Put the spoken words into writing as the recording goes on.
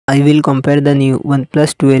I will compare the new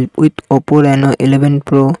OnePlus 12 with Oppo Reno 11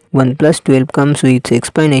 Pro. OnePlus 12 comes with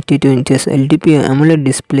 6.82 inches LTP AMOLED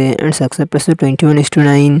display and success ratio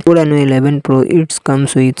 21:9. Oppo Reno 11 Pro it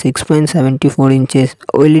comes with 6.74 inches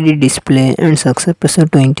OLED display and success ratio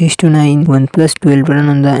 20:9. OnePlus 12 run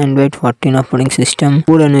on the Android 14 operating system.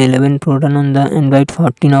 Oppo Reno 11 Pro run on the Android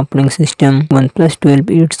 14 operating system. OnePlus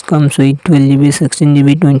 12 it comes with 12GB,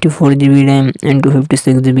 16GB, 24GB RAM and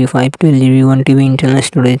 256GB, 512GB, 1TB internal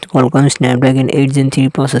storage. Qualcomm Snapdragon 8 Gen 3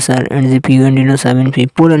 processor and GPU Adreno 750.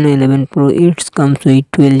 Oppo Reno 11 Pro it comes with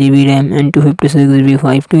 12GB RAM and 256GB,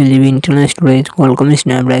 512GB internal storage. Qualcomm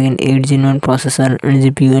Snapdragon 8 Gen 1 processor and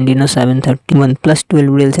GPU Adreno 730. OnePlus 12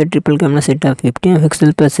 real set triple camera setup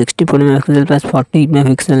 50MP plus 64MP plus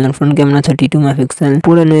 48MP and front camera 32MP.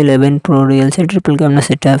 Oppo Reno 11 Pro real set triple camera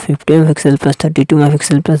setup 50MP plus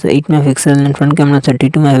 32MP plus 8MP and front camera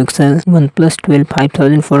 32MP. OnePlus 12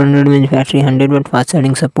 5400mAh battery, 100W fast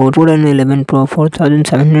charging support. Oppo Reno 11 Pro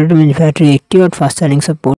 4700mAh battery, 80W fast charging support.